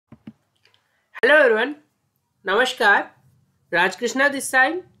Hello everyone, Namaskar, Raj Krishna this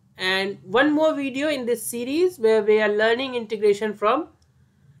side, and one more video in this series where we are learning integration from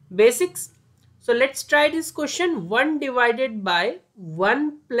basics. So let's try this question 1 divided by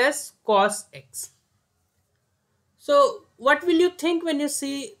 1 plus cos x. So what will you think when you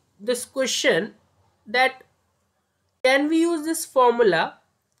see this question, that can we use this formula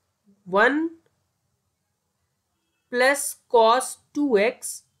 1 plus cos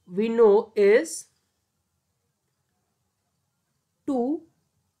 2x we know is 2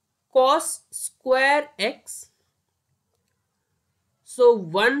 cos square x. So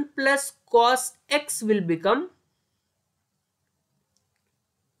 1 plus cos x will become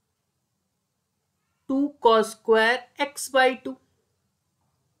 2 cos square x by 2.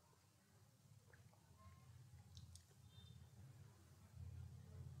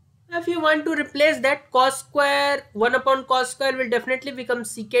 If you want to replace that, cos square 1 upon cos square will definitely become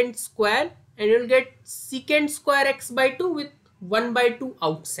secant square, and you'll get secant square x by 2 with 1 by 2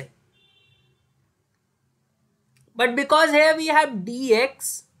 outside. But because here we have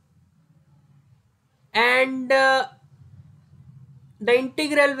dx and the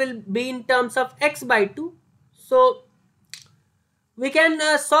integral will be in terms of x by 2, so we can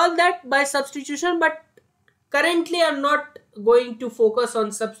solve that by substitution, but currently I'm not going to focus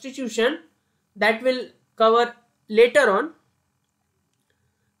on substitution. That will cover later on.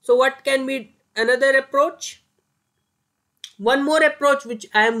 So what can be another approach? One more approach which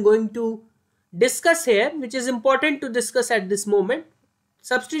I am going to discuss here, which is important to discuss at this moment.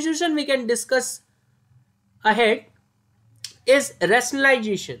 Substitution we can discuss ahead, is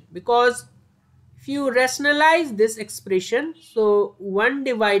rationalization, because if you rationalize this expression, so 1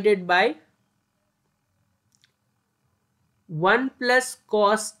 divided by 1 plus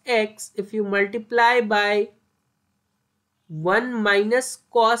cos x, if you multiply by 1 minus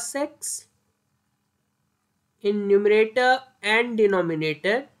cos x in numerator and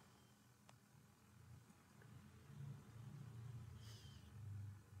denominator,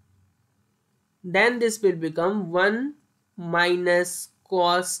 then this will become 1 minus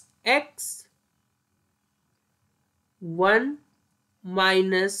cos x, 1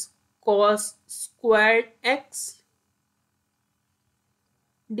 minus cos squared x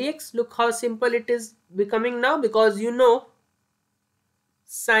dx. Look how simple it is becoming now, because you know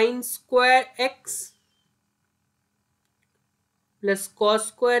sine square x plus cos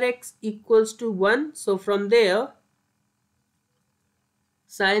square x equals to 1. So from there,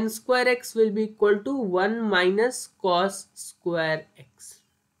 sine square x will be equal to 1 minus cos square x.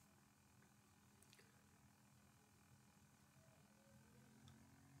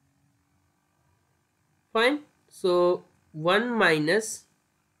 Fine. So 1 minus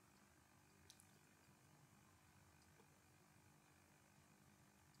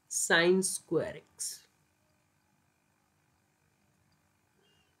sine square x.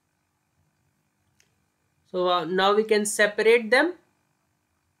 So now we can separate them.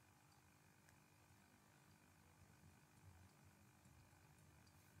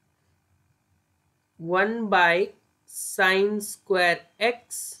 One by sine square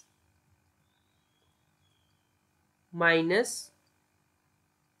x minus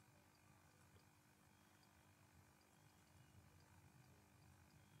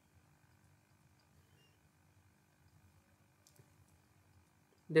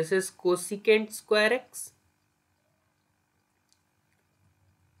this is cosecant square x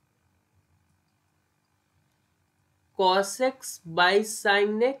cos x by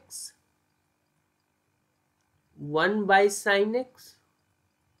sin x 1 by sin x.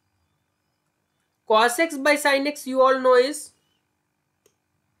 Cos x by sin x you all know is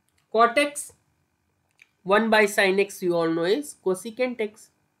cot x. 1 by sin x you all know is cosecant x.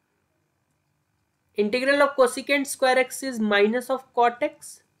 Integral of cosecant square x is minus of cot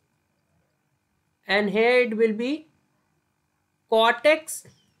x, and here it will be cot x,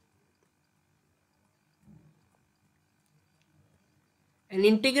 and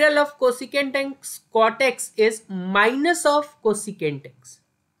integral of cosecant x cot x is minus of cosecant x.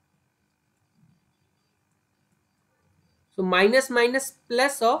 So minus minus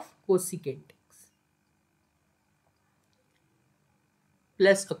plus of cosecant x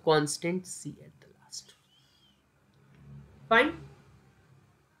plus a constant c at the last. Fine.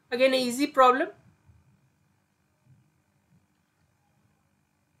 Again, an easy problem.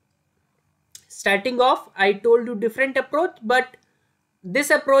 Starting off, I told you different approach, but this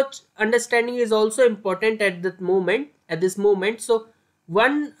approach understanding is also important at that moment. So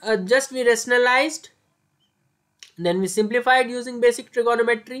one, just we rationalized, then we simplified using basic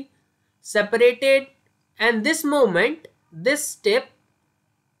trigonometry, separated, and this moment, this step,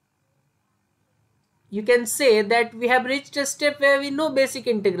 you can say that we have reached a step where we know basic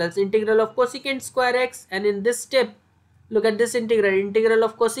integrals, integral of cosecant square x, and in this step, look at this integral, integral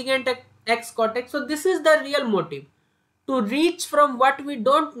of cosecant x cot x. So this is the real motive, to reach from what we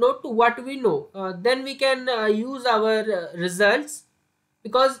don't know to what we know. Then we can use our results,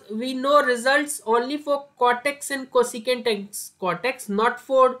 because we know results only for cot x and cosecant x cot x, not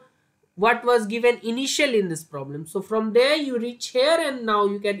for what was given initial in this problem. So from there you reach here, and now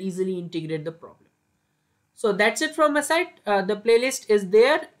you can easily integrate the problem. So that's it from my side. The playlist is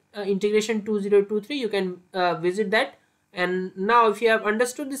there, integration 2023. You can visit that. And now if you have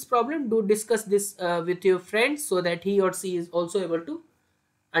understood this problem, do discuss this with your friends, so that he or she is also able to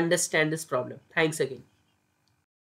understand this problem. Thanks again.